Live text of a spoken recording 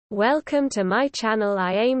Welcome to my channel.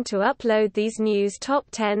 I aim to upload these news top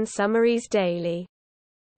 10 summaries daily.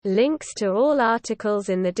 Links to all articles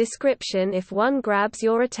in the description if one grabs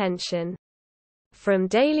your attention. From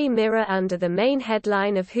Daily Mirror under the main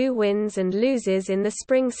headline of Who Wins and Loses in the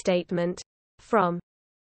Spring Statement. From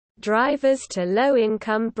Drivers to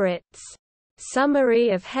Low-Income Brits. Summary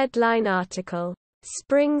of headline article.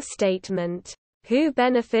 Spring Statement. Who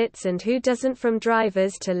benefits and who doesn't from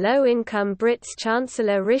drivers to low-income Brits?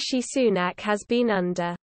 Chancellor Rishi Sunak has been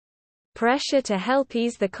under pressure to help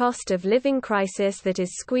ease the cost of living crisis that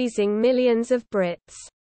is squeezing millions of Brits.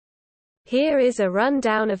 Here is a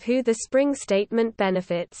rundown of who the Spring Statement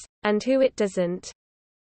benefits, and who it doesn't.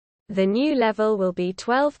 The new level will be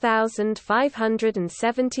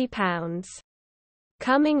 £12,570,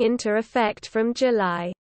 coming into effect from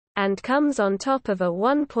July, and comes on top of a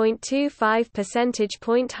 1.25 percentage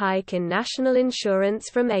point hike in national insurance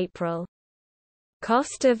from April.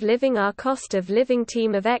 Cost of living. Our cost of living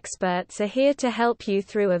team of experts are here to help you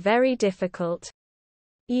through a very difficult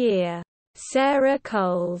year. Sarah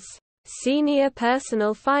Coles, senior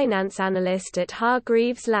personal finance analyst at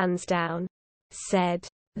Hargreaves Lansdown, said,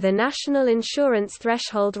 "The national insurance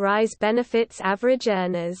threshold rise benefits average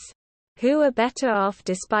earners, who are better off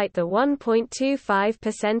despite the 1.25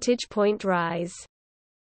 percentage point rise."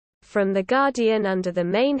 From The Guardian under the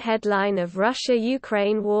main headline of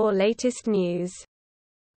Russia-Ukraine war. Latest news.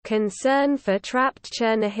 Concern for trapped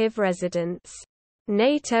Chernihiv residents.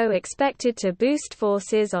 NATO expected to boost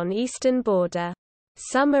forces on eastern border.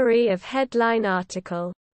 Summary of headline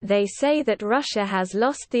article. They say that Russia has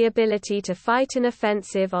lost the ability to fight an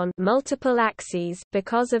offensive on multiple axes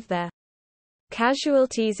because of the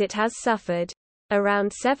casualties it has suffered,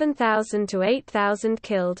 around 7,000 to 8,000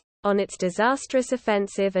 killed, on its disastrous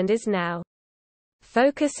offensive, and is now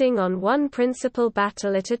focusing on one principal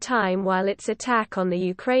battle at a time while its attack on the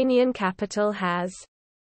Ukrainian capital has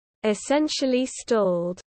essentially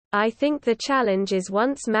stalled. I think the challenge is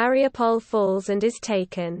once Mariupol falls and is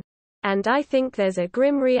taken. And I think there's a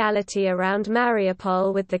grim reality around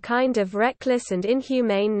Mariupol with the kind of reckless and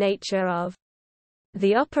inhumane nature of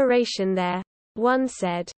the operation there. One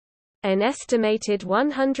said. An estimated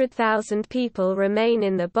 100,000 people remain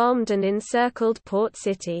in the bombed and encircled port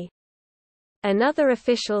city. Another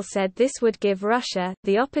official said this would give Russia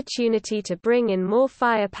the opportunity to bring in more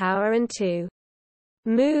firepower and to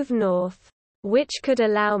move north, which could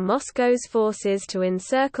allow Moscow's forces to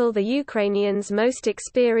encircle the Ukrainians' most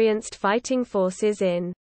experienced fighting forces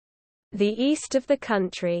in the east of the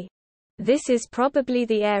country. This is probably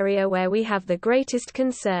the area where we have the greatest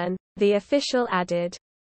concern, the official added.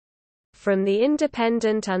 From The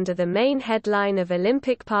Independent under the main headline of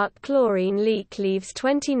Olympic Park. Chlorine leak leaves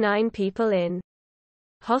 29 people in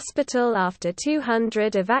hospital after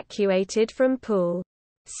 200 evacuated from pool.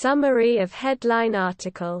 Summary of headline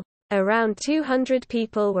article. Around 200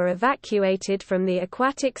 people were evacuated from the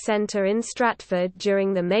aquatic centre in Stratford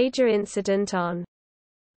during the major incident on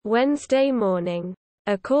Wednesday morning.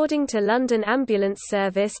 According to London Ambulance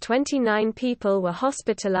Service, 29 people were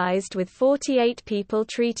hospitalised with 48 people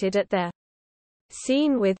treated at the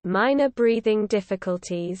scene with minor breathing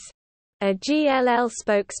difficulties. A GLL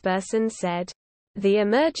spokesperson said, "The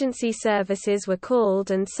emergency services were called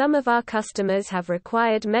and some of our customers have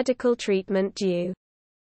required medical treatment due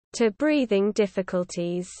to breathing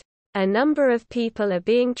difficulties. A number of people are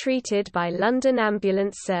being treated by London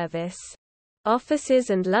Ambulance Service.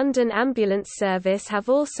 Officers and London Ambulance Service have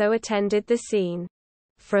also attended the scene."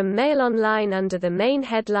 From MailOnline under the main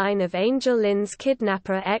headline of Angel Lynn's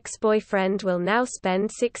kidnapper ex-boyfriend will now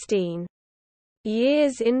spend 16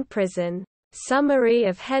 years in prison. Summary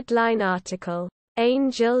of headline article.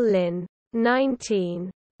 Angel Lynn,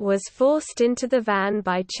 19, was forced into the van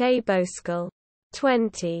by Che Boscal,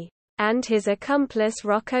 20, and his accomplice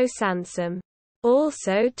Rocco Sansom,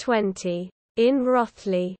 also 20, in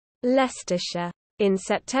Rothley, Leicestershire, in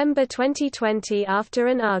September 2020 after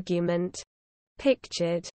an argument.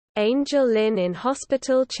 Pictured. Angel Lynn in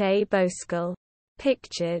hospital. Che Boscal.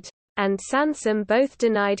 Pictured. And Sansom both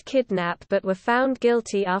denied kidnap but were found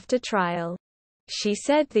guilty after trial. She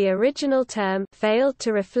said the original term failed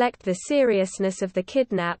to reflect the seriousness of the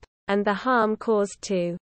kidnap, and the harm caused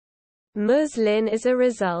to Ms. Lynn as a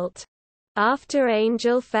result. After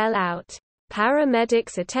Angel fell out,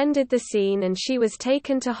 paramedics attended the scene and she was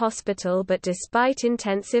taken to hospital, but despite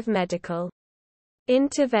intensive medical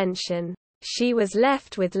intervention, she was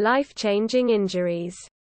left with life-changing injuries.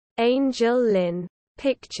 Angel Lynn,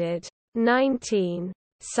 pictured, 19,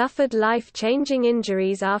 suffered life-changing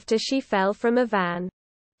injuries after she fell from a van.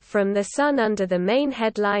 From The Sun under the main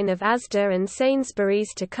headline of Asda and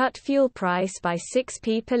Sainsbury's to cut fuel price by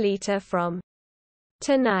 6p per litre from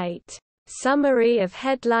Tonight. Summary of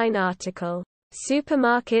headline article.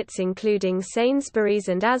 Supermarkets including Sainsbury's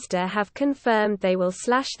and Asda have confirmed they will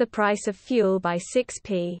slash the price of fuel by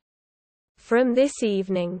 6p. From This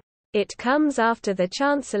Evening. It comes after the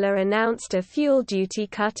Chancellor announced a fuel duty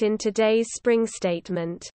cut in today's spring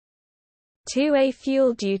statement. A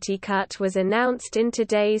fuel duty cut was announced in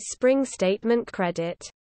today's spring statement. Credit.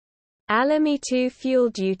 Alumni 2 fuel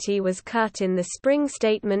duty was cut in the spring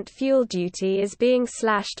statement. Fuel duty is being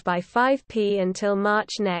slashed by 5p until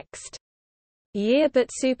March next year, but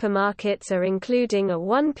supermarkets are including a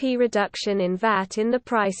 1p reduction in VAT in the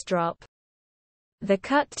price drop. The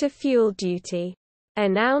cut to fuel duty,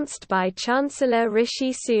 announced by Chancellor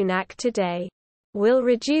Rishi Sunak today, will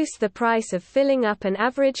reduce the price of filling up an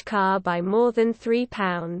average car by more than £3.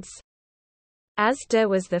 Asda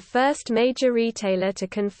was the first major retailer to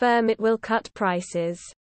confirm it will cut prices,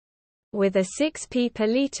 with a 6p per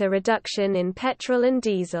litre reduction in petrol and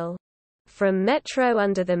diesel. From Metro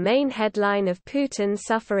under the main headline of Putin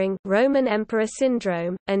suffering Roman Emperor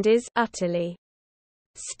syndrome, and is utterly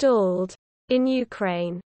stalled in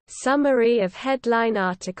Ukraine. Summary of headline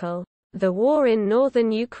article. The war in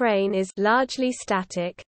northern Ukraine is largely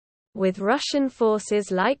static, with Russian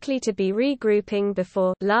forces likely to be regrouping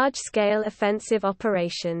before large-scale offensive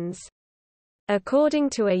operations, according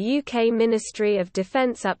to a UK Ministry of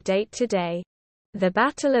Defence update today. The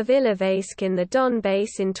Battle of Ilovaisk in the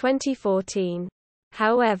Donbass in 2014,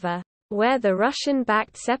 however, where the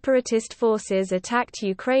Russian-backed separatist forces attacked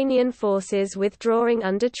Ukrainian forces withdrawing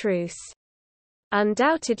under truce,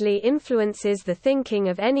 undoubtedly influences the thinking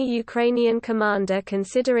of any Ukrainian commander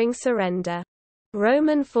considering surrender.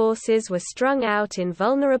 Roman forces were strung out in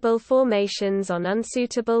vulnerable formations on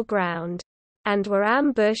unsuitable ground, and were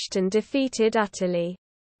ambushed and defeated utterly.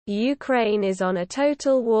 Ukraine is on a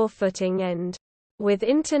total war footing and, with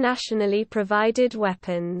internationally provided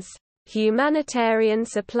weapons, humanitarian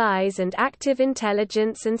supplies and active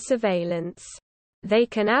intelligence and surveillance, they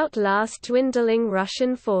can outlast dwindling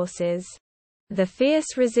Russian forces. The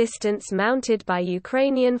fierce resistance mounted by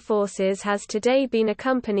Ukrainian forces has today been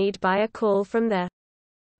accompanied by a call from the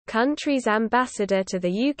country's ambassador to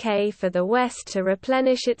the UK for the West to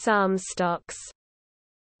replenish its arms stocks.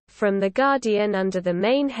 From The Guardian under the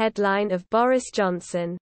main headline of Boris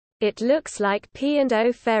Johnson. It looks like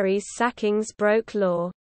P&O Ferries sackings broke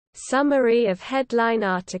law. Summary of headline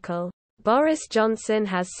article. Boris Johnson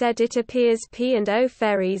has said it appears P&O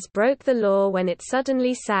Ferries broke the law when it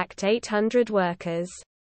suddenly sacked 800 workers,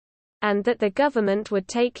 and that the government would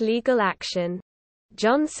take legal action.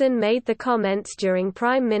 Johnson made the comments during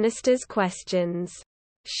Prime Minister's questions,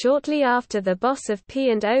 shortly after the boss of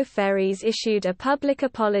P&O Ferries issued a public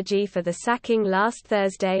apology for the sacking last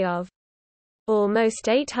Thursday of almost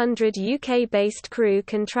 800 UK-based crew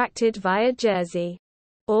contracted via Jersey.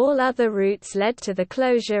 All other routes led to the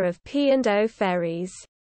closure of P&O Ferries.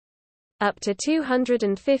 Up to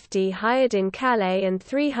 250 hired in Calais and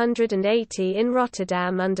 380 in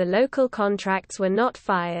Rotterdam under local contracts were not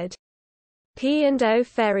fired. P&O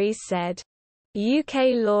Ferries said.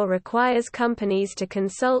 UK law requires companies to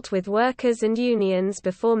consult with workers and unions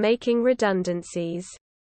before making redundancies.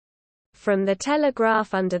 From The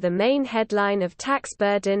Telegraph under the main headline of Tax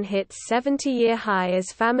burden hits 70-year high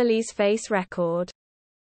as families face record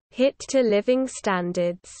hit to living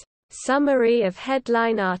standards. Summary of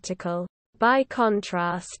headline article. By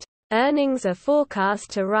contrast, earnings are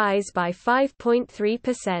forecast to rise by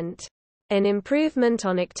 5.3%. An improvement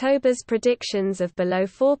on October's predictions of below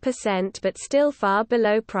 4% but still far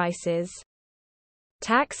below prices.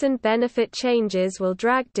 Tax and benefit changes will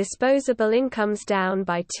drag disposable incomes down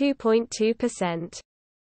by 2.2%,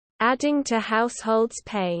 adding to households'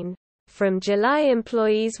 pain. From July,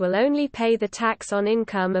 employees will only pay the tax on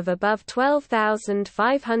income of above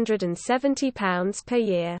 £12,570 per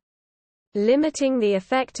year, limiting the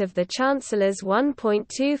effect of the Chancellor's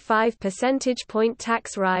 1.25 percentage point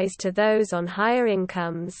tax rise to those on higher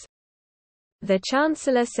incomes. The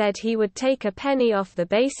Chancellor said he would take a penny off the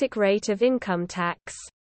basic rate of income tax,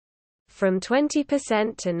 from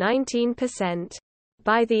 20% to 19%,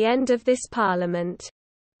 by the end of this Parliament.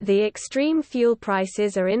 The extreme fuel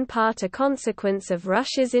prices are in part a consequence of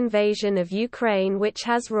Russia's invasion of Ukraine, which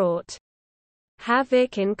has wrought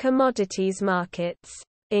havoc in commodities markets,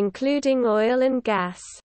 including oil and gas.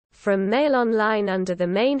 From MailOnline under the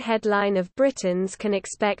main headline of Britons can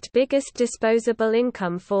expect biggest disposable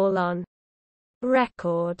income fall on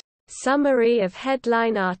record. Summary of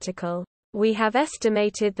headline article. We have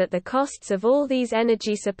estimated that the costs of all these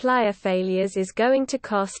energy supplier failures is going to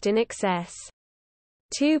cost in excess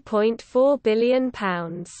 £2.4 billion.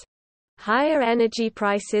 Higher energy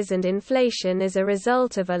prices and inflation as a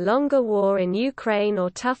result of a longer war in Ukraine or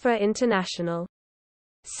tougher international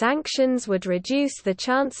sanctions would reduce the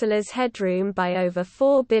Chancellor's headroom by over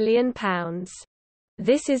 £4 billion.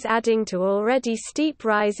 This is adding to already steep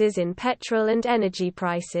rises in petrol and energy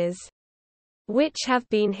prices, which have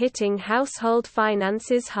been hitting household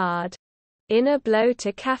finances hard. In a blow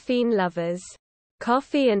to caffeine lovers,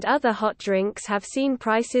 coffee and other hot drinks have seen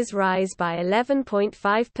prices rise by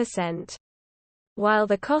 11.5%, while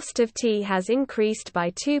the cost of tea has increased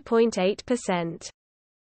by 2.8%.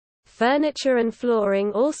 Furniture and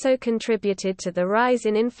flooring also contributed to the rise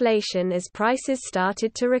in inflation as prices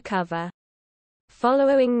started to recover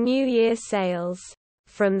following New Year sales.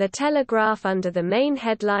 From the Telegraph, under the main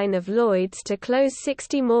headline of Lloyds to close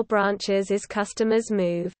 60 more branches as customers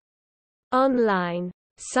move online.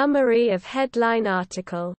 Summary of headline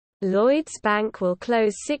article. Lloyds Bank will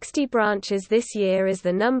close 60 branches this year as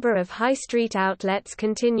the number of high street outlets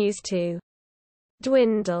continues to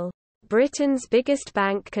dwindle. Britain's biggest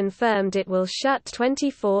bank confirmed it will shut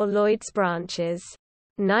 24 Lloyds branches,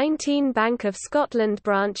 19 Bank of Scotland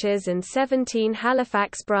branches and 17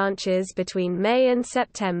 Halifax branches between May and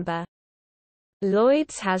September.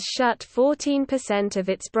 Lloyds has shut 14% of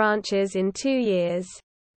its branches in 2 years,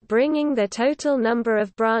 bringing the total number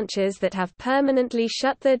of branches that have permanently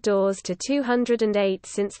shut their doors to 208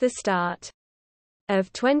 since the start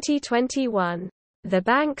of 2021. The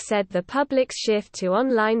bank said the public's shift to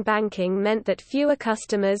online banking meant that fewer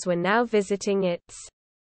customers were now visiting its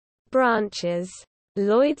branches.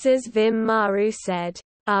 Lloyds's Vim Maru said,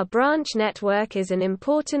 "Our branch network is an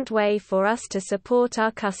important way for us to support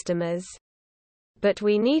our customers. But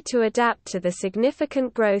we need to adapt to the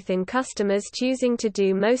significant growth in customers choosing to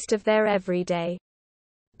do most of their everyday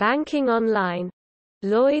banking online."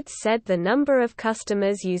 Lloyds said the number of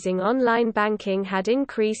customers using online banking had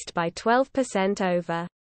increased by 12% over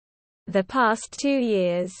the past 2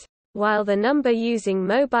 years, while the number using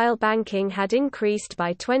mobile banking had increased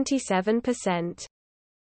by 27%.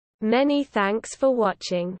 Many thanks for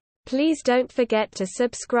watching. Please don't forget to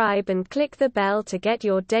subscribe and click the bell to get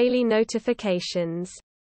your daily notifications.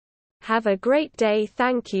 Have a great day.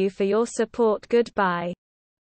 Thank you for your support. Goodbye.